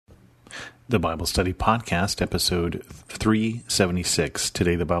The Bible Study Podcast, episode 376.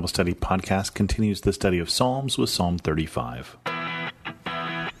 Today, the Bible Study Podcast continues the study of Psalms with Psalm 35.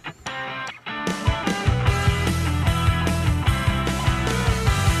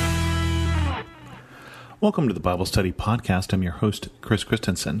 Welcome to the Bible Study Podcast. I'm your host, Chris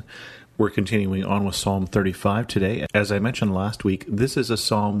Christensen. We're continuing on with Psalm 35 today. As I mentioned last week, this is a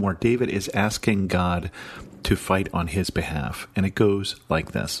psalm where David is asking God to fight on his behalf, and it goes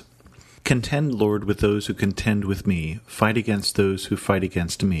like this. Contend, Lord, with those who contend with me. Fight against those who fight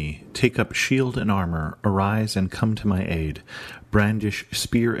against me. Take up shield and armor. Arise and come to my aid. Brandish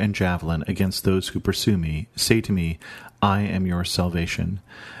spear and javelin against those who pursue me. Say to me, I am your salvation.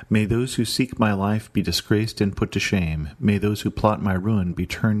 May those who seek my life be disgraced and put to shame. May those who plot my ruin be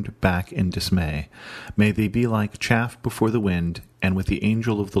turned back in dismay. May they be like chaff before the wind, and with the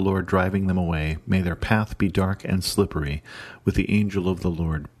angel of the Lord driving them away. May their path be dark and slippery, with the angel of the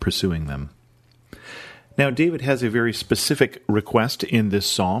Lord pursuing them. Now, David has a very specific request in this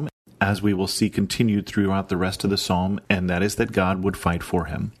psalm, as we will see continued throughout the rest of the psalm, and that is that God would fight for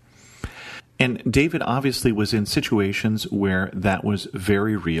him. And David obviously was in situations where that was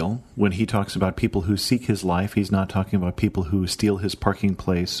very real. When he talks about people who seek his life, he's not talking about people who steal his parking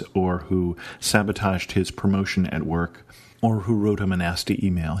place or who sabotaged his promotion at work or who wrote him a nasty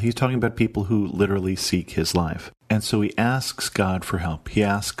email. He's talking about people who literally seek his life. And so he asks God for help. He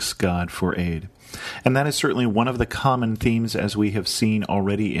asks God for aid. And that is certainly one of the common themes, as we have seen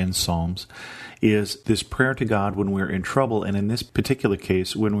already in Psalms, is this prayer to God when we're in trouble, and in this particular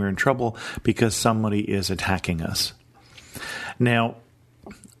case, when we're in trouble because somebody is attacking us. Now,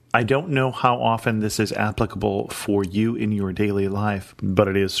 I don't know how often this is applicable for you in your daily life, but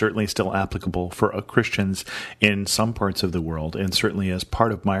it is certainly still applicable for Christians in some parts of the world. And certainly as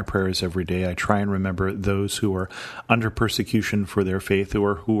part of my prayers every day, I try and remember those who are under persecution for their faith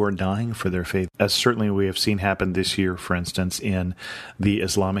or who are dying for their faith. As certainly we have seen happen this year, for instance, in the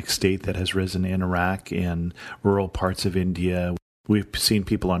Islamic State that has risen in Iraq, in rural parts of India. We've seen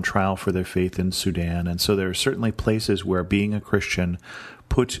people on trial for their faith in Sudan. And so there are certainly places where being a Christian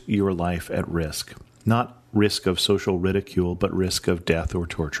put your life at risk. Not risk of social ridicule, but risk of death or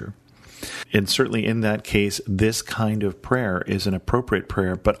torture. And certainly in that case, this kind of prayer is an appropriate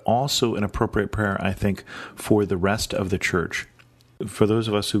prayer, but also an appropriate prayer, I think, for the rest of the church. For those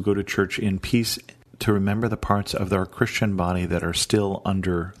of us who go to church in peace, to remember the parts of our Christian body that are still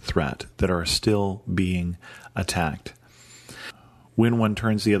under threat, that are still being attacked. When one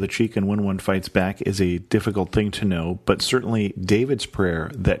turns the other cheek and when one fights back is a difficult thing to know, but certainly David's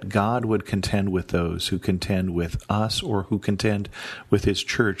prayer that God would contend with those who contend with us or who contend with his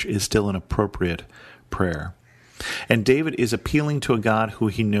church is still an appropriate prayer. And David is appealing to a God who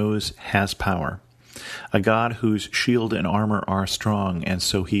he knows has power, a God whose shield and armor are strong, and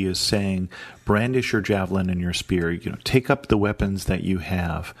so he is saying, brandish your javelin and your spear, take up the weapons that you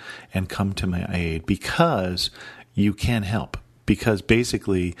have and come to my aid, because you can help. Because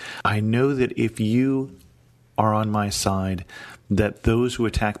basically, I know that if you are on my side, that those who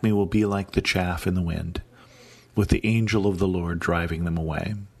attack me will be like the chaff in the wind, with the angel of the Lord driving them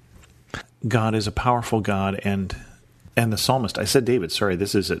away. God is a powerful God, and the psalmist, I said David, sorry,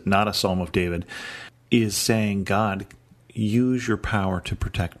 this is not a psalm of David, is saying, God, use your power to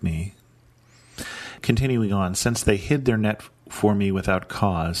protect me. Continuing on, since they hid their net for me without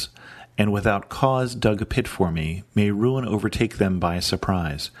cause, and without cause dug a pit for me, may ruin overtake them by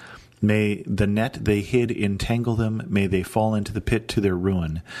surprise. May the net they hid entangle them, may they fall into the pit to their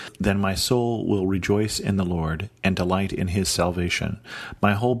ruin. Then my soul will rejoice in the Lord, and delight in his salvation.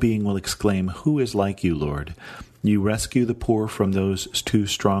 My whole being will exclaim, who is like you, Lord? You rescue the poor from those too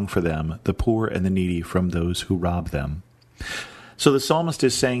strong for them, the poor and the needy from those who rob them. So the psalmist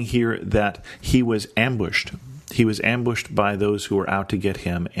is saying here that he was ambushed. He was ambushed by those who were out to get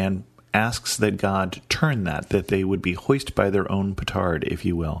him, and asks that God turn that they would be hoist by their own petard, if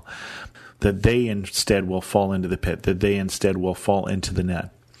you will, that they instead will fall into the pit, that they instead will fall into the net.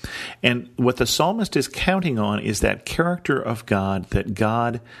 And what the psalmist is counting on is that character of God, that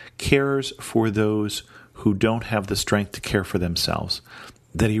God cares for those who don't have the strength to care for themselves,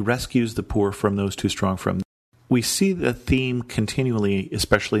 that he rescues the poor from those too strong for them. We see the theme continually,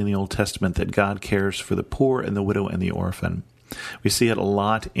 especially in the Old Testament, that God cares for the poor and the widow and the orphan. We see it a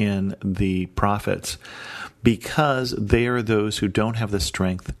lot in the prophets because they are those who don't have the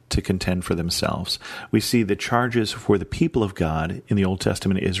strength to contend for themselves. We see the charges for the people of God in the Old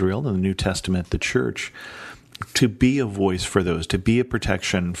Testament, Israel, in the New Testament, the church, to be a voice for those, to be a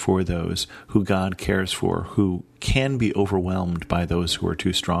protection for those who God cares for, who can be overwhelmed by those who are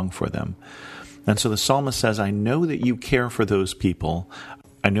too strong for them. And so the psalmist says, I know that you care for those people.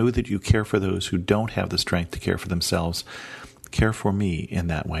 I know that you care for those who don't have the strength to care for themselves. Care for me in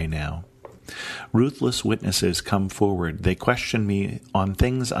that way now. Ruthless witnesses come forward. They question me on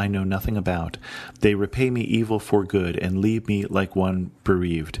things I know nothing about. They repay me evil for good and leave me like one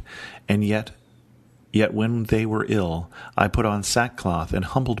bereaved. And yet when they were ill, I put on sackcloth and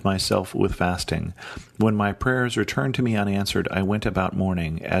humbled myself with fasting. When my prayers returned to me unanswered, I went about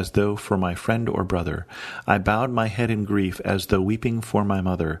mourning, as though for my friend or brother. I bowed my head in grief, as though weeping for my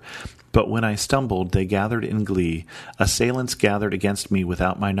mother. But when I stumbled, they gathered in glee. Assailants gathered against me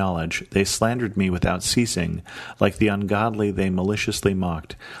without my knowledge. They slandered me without ceasing. Like the ungodly, they maliciously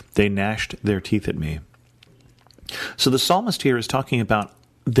mocked. They gnashed their teeth at me. So the psalmist here is talking about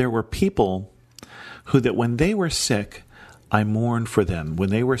there were people who that when they were sick, I mourned for them. When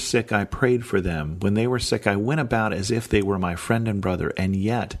they were sick, I prayed for them. When they were sick, I went about as if they were my friend and brother. And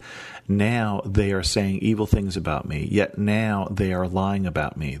yet now they are saying evil things about me. Yet now they are lying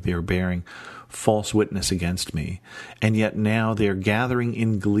about me. They are bearing false witness against me. And yet now they are gathering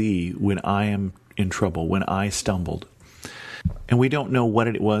in glee when I am in trouble, when I stumbled. And we don't know what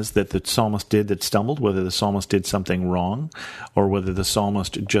it was that the psalmist did that stumbled, whether the psalmist did something wrong, or whether the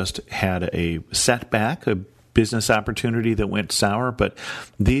psalmist just had a setback, a business opportunity that went sour. But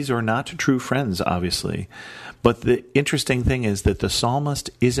these are not true friends, obviously. But the interesting thing is that the psalmist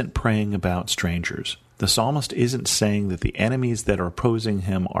isn't praying about strangers. The psalmist isn't saying that the enemies that are opposing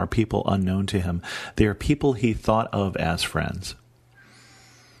him are people unknown to him. They are people he thought of as friends.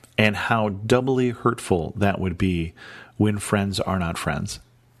 And how doubly hurtful that would be when friends are not friends.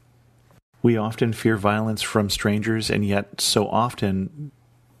 We often fear violence from strangers, and yet so often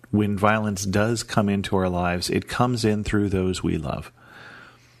when violence does come into our lives, it comes in through those we love.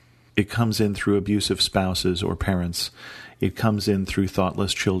 It comes in through abusive spouses or parents. It comes in through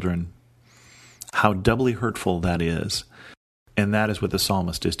thoughtless children. How doubly hurtful that is. And that is what the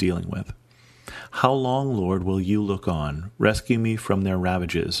psalmist is dealing with. How long, Lord, will you look on? Rescue me from their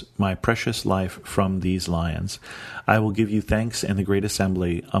ravages, my precious life from these lions. I will give you thanks in the great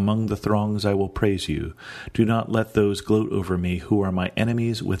assembly. Among the throngs I will praise you. Do not let those gloat over me who are my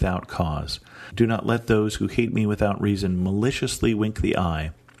enemies without cause. Do not let those who hate me without reason maliciously wink the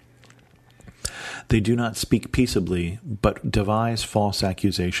eye. They do not speak peaceably, but devise false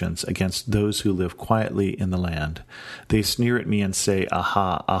accusations against those who live quietly in the land. They sneer at me and say,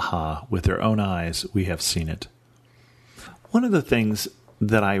 "Aha, aha," with their own eyes we have seen it. One of the things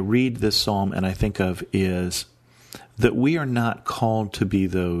that I read this psalm and I think of is that we are not called to be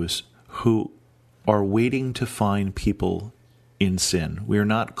those who are waiting to find people in sin. We are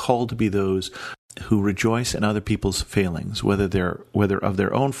not called to be those who rejoice in other people's failings, whether of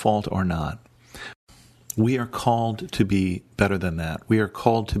their own fault or not. We are called to be better than that. We are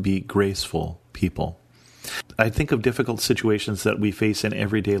called to be graceful people. I think of difficult situations that we face in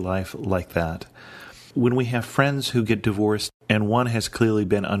everyday life like that. When we have friends who get divorced and one has clearly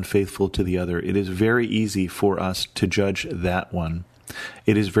been unfaithful to the other, it is very easy for us to judge that one.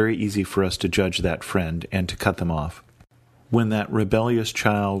 It is very easy for us to judge that friend and to cut them off. When that rebellious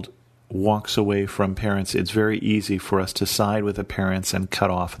child walks away from parents, it's very easy for us to side with the parents and cut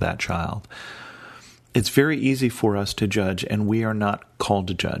off that child. It's very easy for us to judge, and we are not called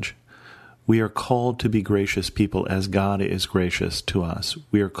to judge. We are called to be gracious people as God is gracious to us.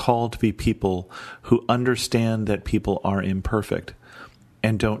 We are called to be people who understand that people are imperfect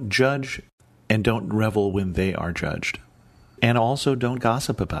and don't judge and don't revel when they are judged. And also don't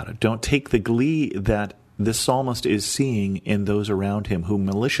gossip about it. Don't take the glee that the psalmist is seeing in those around him who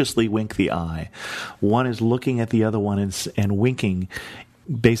maliciously wink the eye. One is looking at the other one and winking,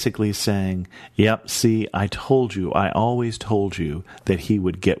 basically saying, "Yep, see, I told you, I always told you that he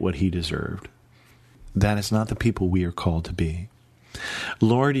would get what he deserved." That is not the people we are called to be.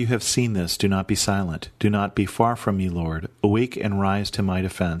 Lord, you have seen this. Do not be silent. Do not be far from me, Lord. Awake and rise to my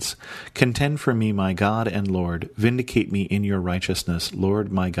defense. Contend for me, my God and Lord. Vindicate me in your righteousness,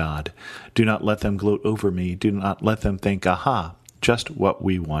 Lord my God. Do not let them gloat over me. Do not let them think, "Aha, just what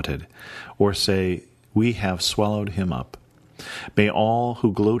we wanted," or say, "We have swallowed him up." May all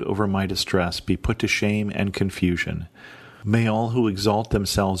who gloat over my distress be put to shame and confusion. May all who exalt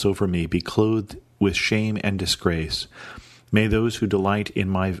themselves over me be clothed with shame and disgrace. May those who delight in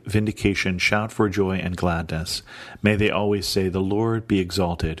my vindication shout for joy and gladness. May they always say, "The Lord be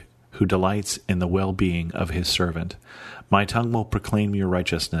exalted, who delights in the well-being of his servant." My tongue will proclaim your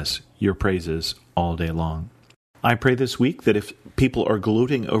righteousness, your praises all day long. I pray this week that if people are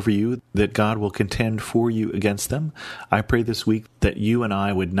gloating over you, that God will contend for you against them. I pray this week that you and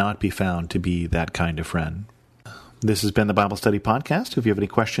I would not be found to be that kind of friend. This has been the Bible Study Podcast. If you have any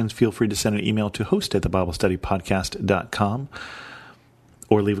questions, feel free to send an email to host@thebiblestudypodcast.com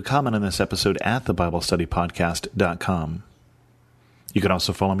or leave a comment on this episode at thebiblestudypodcast.com. You can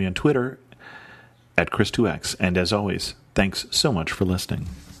also follow me on Twitter at Chris2X. And as always, thanks so much for listening.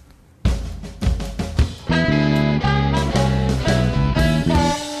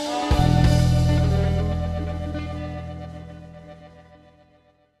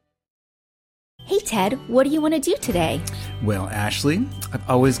 Hey, Ted, what do you want to do today? Well, Ashley, I've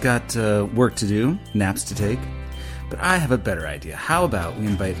always got work to do, naps to take, but I have a better idea. How about we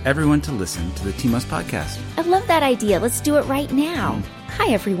invite everyone to listen to the Team Us podcast? I love that idea. Let's do it right now.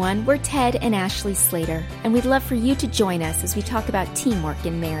 Hi, everyone. We're Ted and Ashley Slater, and we'd love for you to join us as we talk about teamwork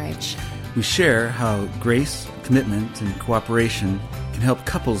in marriage. We share how grace, commitment, and cooperation can help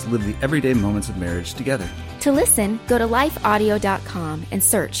couples live the everyday moments of marriage together. To listen, go to lifeaudio.com and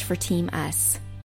search for Team Us.